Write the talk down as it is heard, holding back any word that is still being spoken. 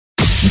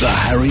The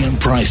Harry and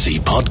Pricey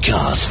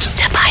podcast.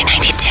 Dubai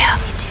 92.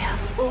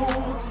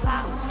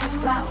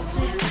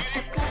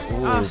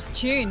 Oh,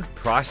 tune.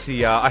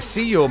 Pricey, I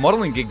see your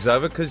modelling gig's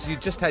over because you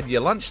just had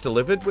your lunch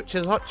delivered, which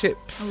is hot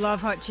chips. I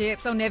love hot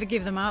chips. I'll never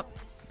give them up.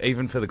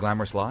 Even for the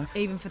glamorous life?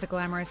 Even for the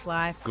glamorous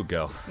life. Good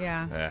girl.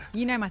 Yeah.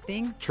 You know my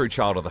thing. True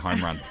child of the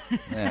Homerun.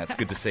 Yeah, it's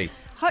good to see.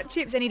 Hot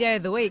chips any day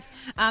of the week.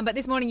 But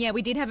this morning,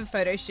 we did have a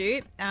photo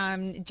shoot.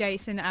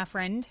 Jason, our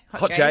friend.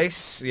 Hot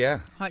Jace, yeah.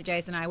 Hot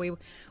Jace and I, we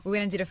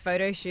went and did a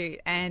photo shoot.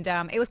 And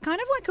it was kind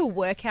of like a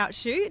workout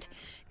shoot.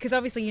 Because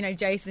obviously, you know,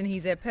 Jason,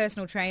 he's a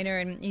personal trainer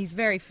and he's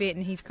very fit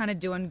and he's kind of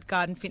doing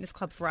garden fitness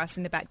club for us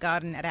in the back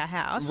garden at our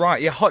house.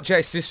 Right, yeah, Hot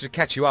Jace, just to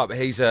catch you up,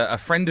 he's a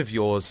friend of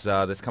yours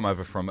that's come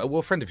over from,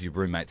 a friend of your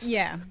roommates.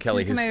 Yeah,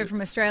 Kelly. He's come over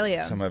from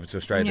Australia. Come over to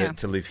Australia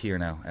to live here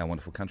in our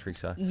wonderful country,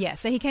 so. Yeah,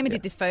 so he came and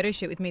did this photo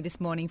shoot with me this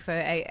morning for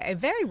a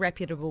very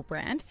reputable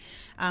brand.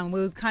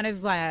 We were kind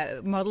of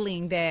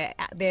modelling their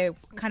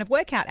kind of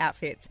workout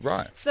outfits.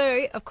 Right.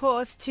 So, of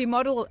course, to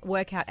model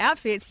workout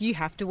outfits, you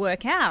have to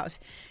work out.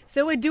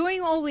 So we're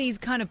doing all these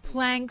kind of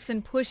planks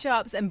and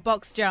push-ups and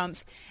box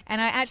jumps, and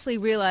I actually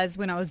realised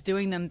when I was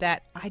doing them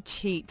that I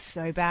cheat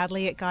so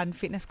badly at Garden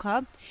Fitness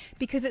Club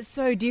because it's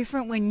so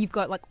different when you've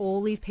got like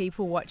all these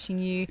people watching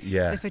you,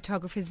 the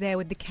photographer's there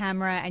with the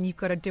camera, and you've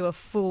got to do a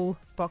full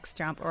box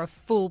jump or a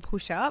full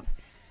push-up.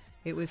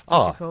 It was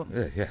difficult.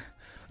 Oh, yeah.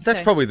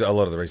 That's probably a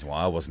lot of the reason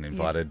why I wasn't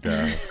invited,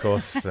 of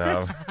course.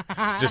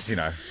 Just, you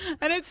know.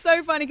 And it's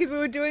so funny because we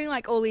were doing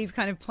like all these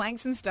kind of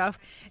planks and stuff,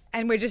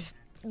 and we're just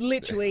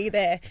literally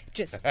there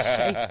just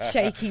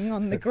shaking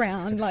on the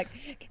ground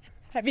like,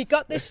 have you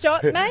got the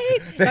shot, mate?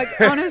 Like,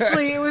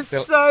 honestly, it was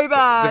so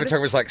bad. The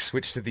photographer's like,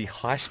 switch to the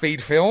high-speed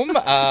film.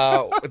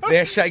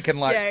 They're shaking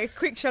like... Yeah,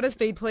 quick shutter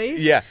speed, please.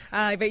 Yeah.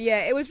 But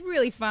yeah, it was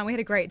really fun. We had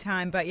a great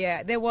time. But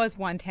yeah, there was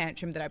one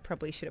tantrum that I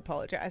probably should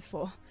apologise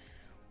for.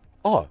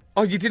 Oh,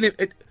 you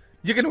didn't...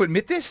 You're going to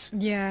admit this?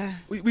 Yeah.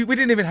 We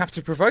didn't even have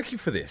to provoke you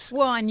for this.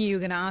 Well, I knew you were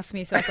going to ask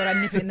me, so I thought I'd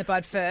nip it in the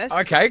bud first.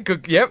 Okay,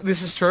 good. Yep,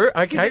 this is true.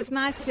 Okay. It's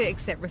nice to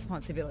accept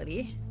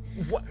responsibility.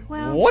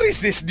 What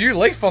is this new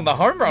leaf on the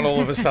home run all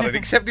of a sudden?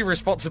 Accepting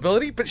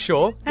responsibility? But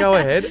sure, go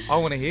ahead. I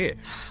want to hear.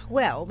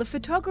 Well, the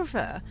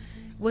photographer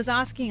was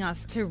asking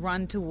us to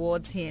run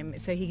towards him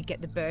so he could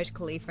get the Burj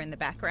Khalifa in the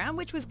background,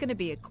 which was going to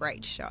be a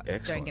great shot.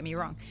 Excellent. Don't get me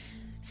wrong.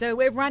 So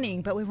we're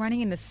running, but we're running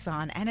in the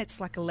sun, and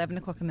it's like 11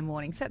 o'clock in the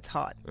morning, so it's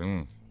hot.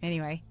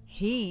 Anyway,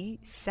 he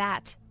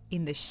sat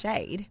in the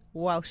shade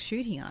while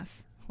shooting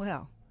us.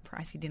 Well,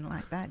 Pricey didn't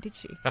like that, did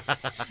she?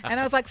 And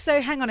I was like,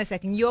 so hang on a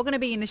second, you're going to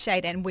be in the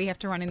shade and we have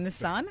to run in the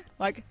sun?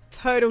 Like,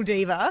 total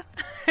diva.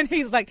 And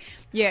he's like,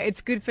 yeah, it's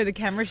good for the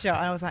camera shot.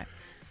 And I was like,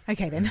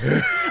 okay then.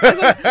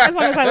 as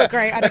long as I look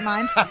great, I don't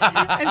mind.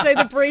 And so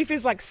the brief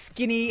is like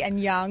skinny and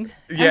young.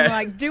 Yeah. And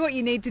like, do what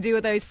you need to do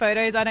with those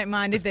photos. I don't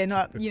mind if they're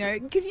not, you know,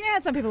 because you know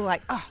how some people are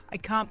like, oh, I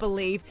can't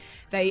believe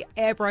they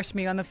airbrushed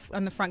me on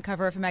the front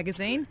cover of a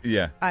magazine.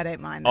 Yeah. I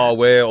don't mind that. Oh,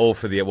 we're all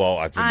for the... Well,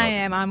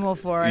 I'm all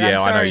for it.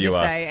 Yeah, I'm sorry I know you to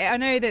are. say. I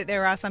know that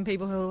there are some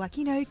people who are like,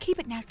 you know, keep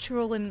it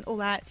natural and all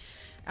that.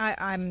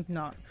 I'm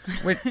not.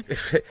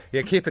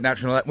 Yeah, keep it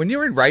natural. When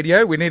you're in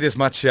radio, we need as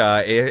much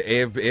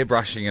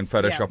airbrushing and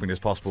photoshopping as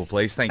possible,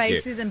 please. Thank you.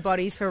 Faces and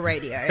bodies for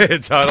radio.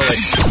 Totally.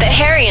 The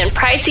Harry and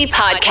Pricey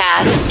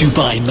podcast.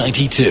 Dubai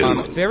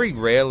 92. Very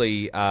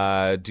rarely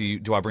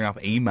do I bring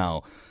up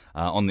email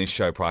on this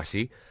show,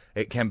 Pricey.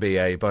 It can be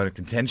a bone of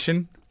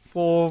contention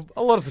for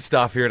a lot of the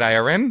staff here at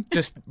ARN.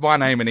 Just my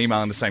name and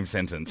email in the same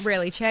sentence.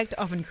 Rarely checked,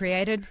 often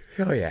created.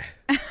 Oh, yeah.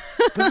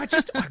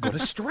 But I got a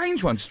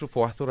strange one just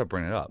before I thought I'd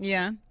bring it up.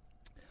 Yeah.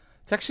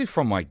 It's actually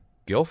from my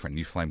girlfriend,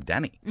 You Flame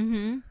Danny.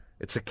 Mm-hmm.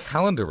 It's a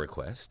calendar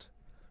request.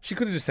 She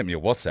could have just sent me a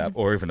WhatsApp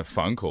or even a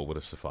phone call would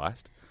have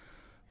sufficed.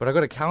 But I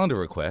got a calendar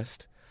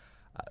request.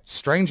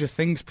 Stranger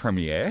Things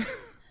premiere,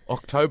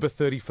 October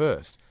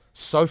 31st.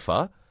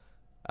 Sofa,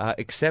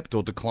 accept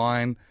or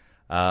decline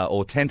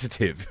or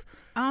tentative.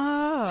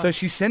 Oh. So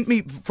she sent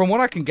me, from what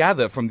I can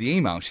gather from the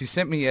email, she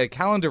sent me a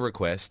calendar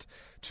request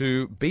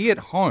to be at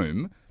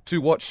home to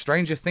watch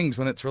Stranger Things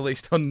when it's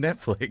released on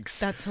Netflix.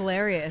 That's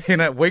hilarious. In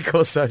a week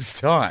or so's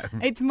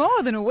time. It's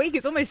more than a week.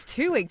 It's almost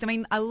 2 weeks. I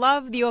mean, I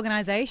love the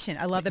organisation.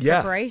 I love the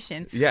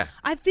preparation. Yeah.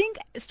 I think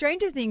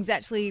Stranger Things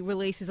actually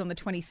releases on the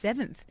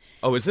 27th.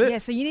 Oh, is it? Yeah,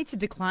 so you need to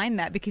decline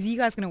that because you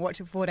guys are going to watch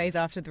it 4 days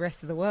after the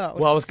rest of the world.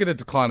 Well, I was going to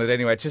decline it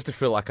anyway, just to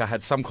feel like I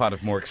had some kind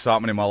of more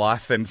excitement in my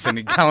life than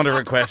sending calendar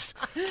requests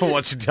for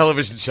watching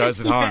television shows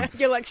at home.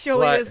 You're like,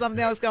 surely there's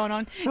something else going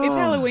on. It's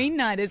Halloween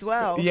night as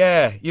well.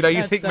 Yeah. You know, you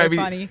That's think so maybe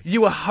funny.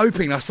 you were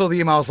hoping. I saw the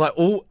email. I was like,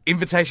 oh,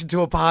 invitation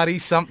to a party,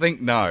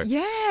 something. No.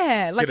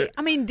 Yeah. Like,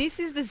 I mean, this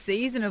is the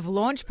season of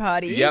launch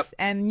parties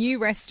and new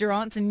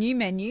restaurants and new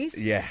menus.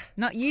 Yeah.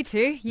 Not you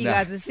two. You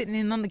guys are sitting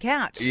in on the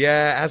couch.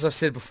 Yeah, as I've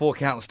said before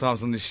countless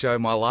times on this show,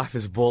 my life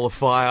is a ball of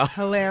fire.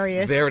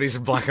 Hilarious. There it is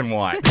in black and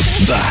white.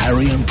 The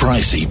Harry and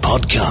Pricey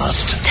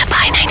podcast.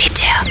 Dubai 92.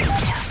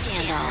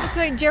 Scandal.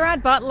 So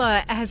Gerard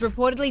Butler has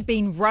reportedly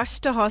been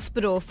rushed to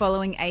hospital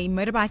following a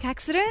motorbike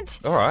accident.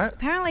 All right.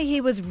 Apparently he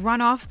was run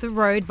off the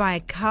road by a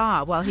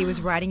car while he was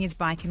riding his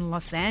bike in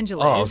Los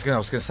Angeles. Oh, I was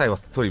going to say, I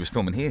thought he was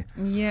filming here.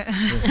 Yeah.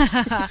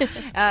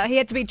 He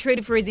had to be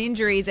treated for his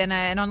injuries, and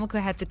an onlooker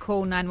had to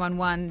call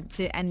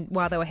 911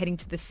 while they were heading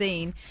to the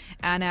scene.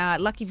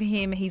 And lucky for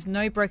him, he's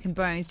no broken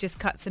bones, just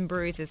cuts and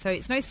bruises. So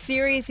it's no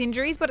serious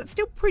injuries, but it's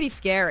still pretty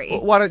scary.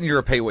 Well, why don't you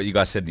repeat what you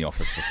guys said in the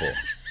office before?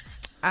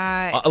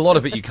 A lot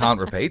of it you can't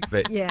repeat,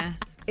 but... Yeah.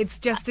 It's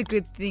just a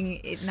good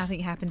thing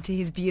nothing happened to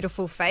his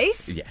beautiful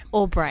face. Yeah.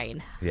 Or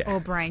brain. Yeah. Or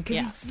brain, because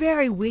he's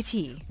very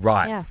witty.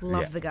 Right. Yeah.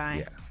 Love the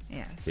guy.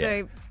 Yeah.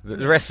 So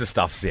The rest of the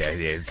stuff's,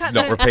 it's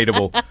not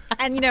repeatable.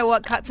 And you know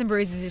what? Cuts and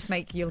bruises just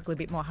make you look a little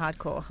bit more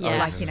hardcore. Yeah.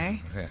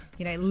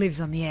 Like,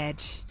 lives on the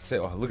edge. See,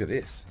 look at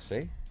this.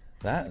 See?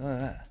 That?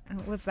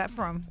 What's that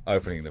from?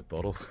 Opening the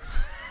bottle.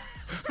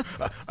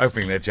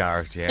 Opening the jar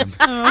of jam.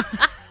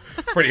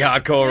 Pretty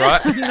hardcore,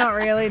 right? Not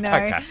really, no.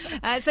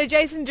 Okay. So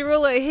Jason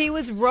Derulo, he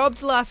was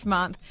robbed last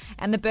month,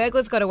 and the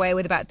burglars got away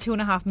with about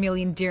 2.5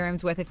 million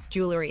dirhams worth of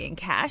jewellery and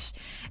cash.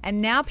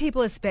 And now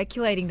people are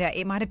speculating that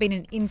it might have been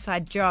an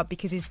inside job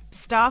because his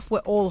staff were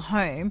all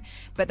home,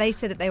 but they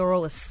said that they were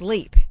all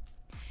asleep.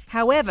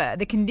 However,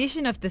 the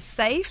condition of the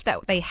safe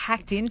that they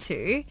hacked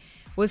into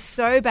was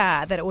so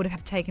bad that it would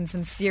have taken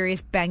some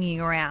serious banging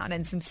around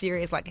and some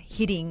serious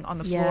hitting on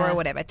the floor or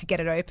whatever to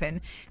get it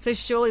open. So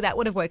surely that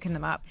would have woken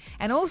them up.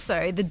 And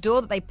also the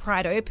door that they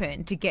pried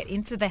open to get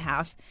into the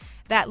house,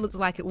 that looked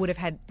like it would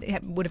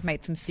have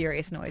made some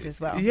serious noise as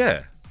well.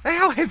 Yeah.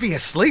 How heavy a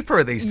sleeper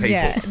are these people?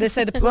 Yeah.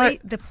 So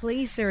the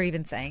police are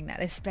even saying that.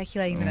 They're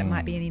speculating that it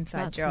might be an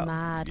inside job.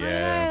 That's mad. I know,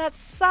 that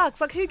sucks.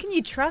 Who can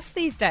you trust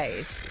these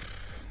days?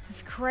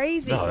 It's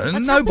crazy. No,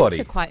 That's nobody.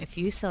 happened to quite a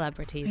few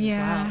celebrities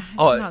Yeah, as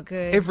well. it's not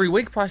good. Every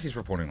week Pricey's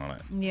reporting on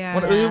it. Yeah.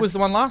 Who was the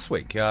one last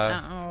week?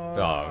 I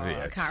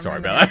can't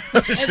sorry remember. about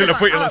that. I should have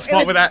put you on the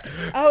spot with that.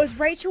 Oh, it was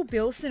Rachel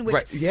Bilson,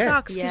 which Yeah.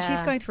 sucks because Yeah.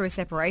 she's going through a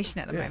separation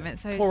at the moment.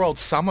 So Poor old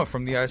Summer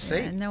from the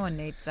OC. yeah, no one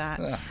needs that.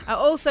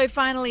 Also,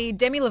 finally,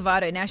 Demi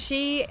Lovato. Now,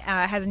 she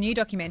has a new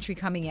documentary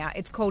coming out.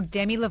 It's called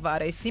Demi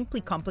Lovato,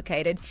 Simply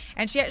Complicated.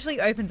 And she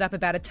actually opens up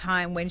about a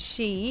time when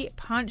she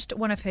punched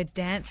one of her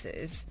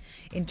dancers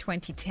in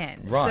 2010.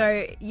 Right.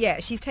 So, yeah,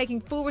 she's taking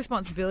full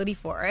responsibility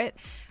for it.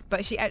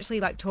 But she actually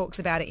talks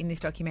about it in this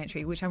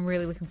documentary, which I'm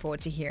really looking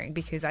forward to hearing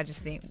because I just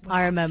think...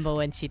 I remember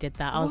when she did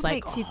that. I was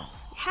like,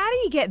 how do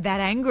you get that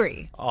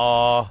angry?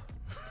 Oh,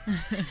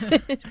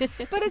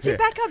 But it's your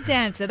backup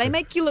dancer. They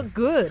make you look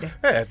good.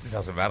 yeah, it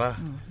doesn't matter.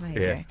 there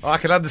you Yeah, I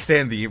can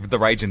understand the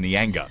rage and the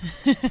anger.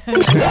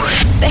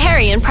 The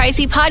Harry and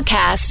Pricey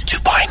Podcast.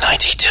 Dubai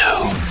 92.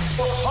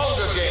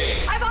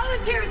 I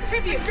volunteer as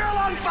tribute. Girl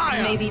on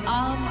fire. May the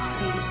odds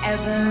be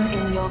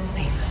ever in your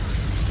favor.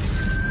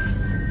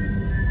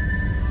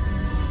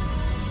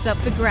 Up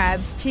for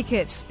grabs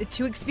tickets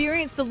to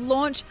experience the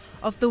launch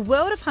of the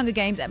World of Hunger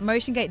Games at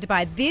Motion Gate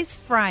Dubai this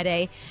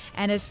Friday.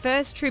 And as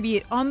first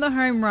tribute on the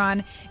home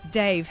run,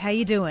 Dave, how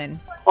you doing?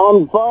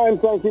 I'm fine,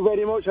 thank you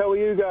very much. How are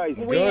you guys?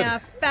 We are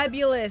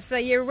fabulous. So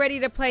you're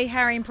ready to play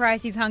Harry and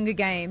Pricey's Hunger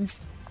Games?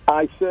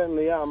 I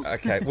certainly am.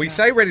 Okay, we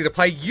say ready to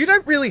play. You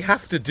don't really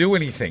have to do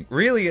anything.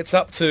 Really, it's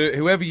up to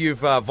whoever you've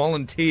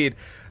volunteered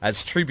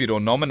as tribute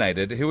or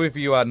nominated, whoever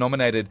you are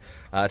nominated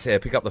to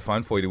pick up the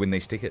phone for you to win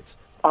these tickets.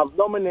 I've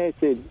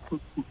nominated,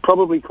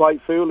 probably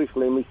quite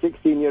foolishly, my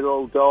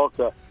 16-year-old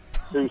daughter,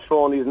 whose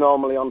phone is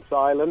normally on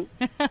silent.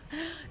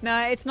 No,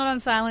 it's not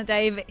on silent,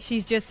 Dave.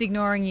 She's just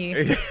ignoring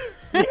you.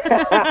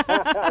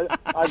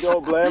 I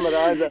don't blame her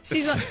either.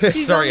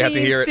 She's Sorry, I on had the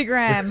to hear it.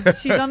 Instagram.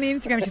 She's on the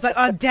Instagram. She's like,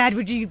 oh, Dad,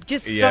 would you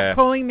just stop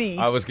calling me?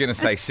 I was going to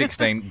say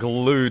 16,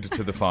 glued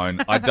to the phone.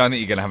 I don't think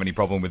you're going to have any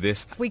problem with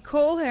this. If we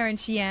call her and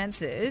she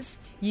answers,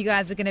 you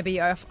guys are going to be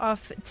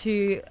off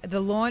to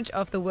the launch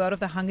of the World of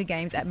the Hunger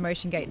Games at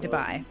Motion Gate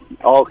Dubai.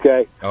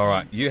 Okay. All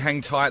right, you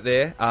hang tight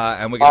there,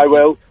 and we're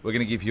will. We're going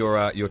to give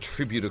your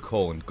tribute a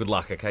call, and good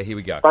luck. Okay, here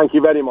we go. Thank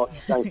you very much.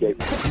 Thank you.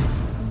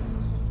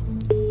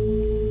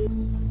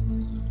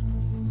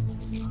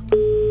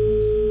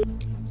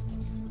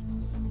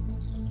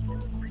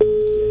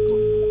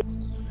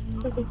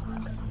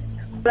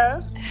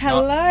 Hello?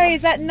 Hello,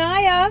 is that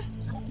Naya?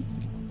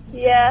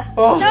 Yeah.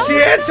 Oh,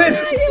 she answered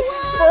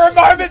for a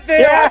moment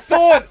there. I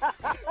thought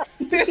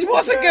this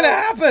wasn't going to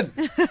happen.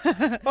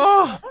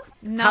 Oh.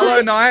 No.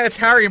 Hello, Naya. It's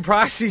Harry and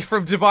Pricey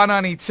from Dubai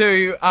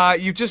 92.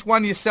 You've just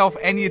won yourself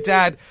and your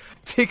dad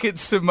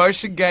tickets to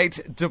Motion Gate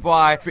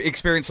Dubai to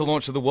experience the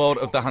launch of the World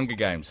of the Hunger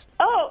Games.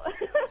 Oh,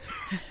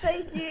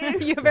 thank you.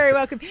 You're very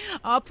welcome.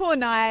 Oh, poor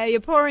Naya.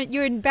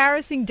 Your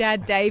embarrassing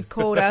dad, Dave,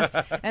 called us,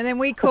 and then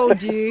we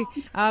called you.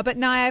 But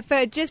Naya,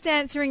 for just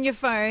answering your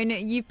phone,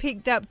 you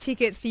picked up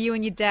tickets for you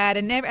and your dad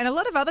and a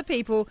lot of other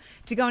people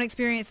to go and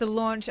experience the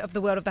launch of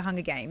the World of the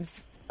Hunger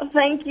Games.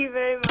 Thank you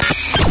very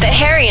much. The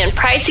Harry and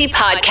Pricey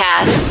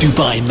Podcast.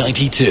 Dubai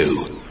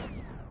 92.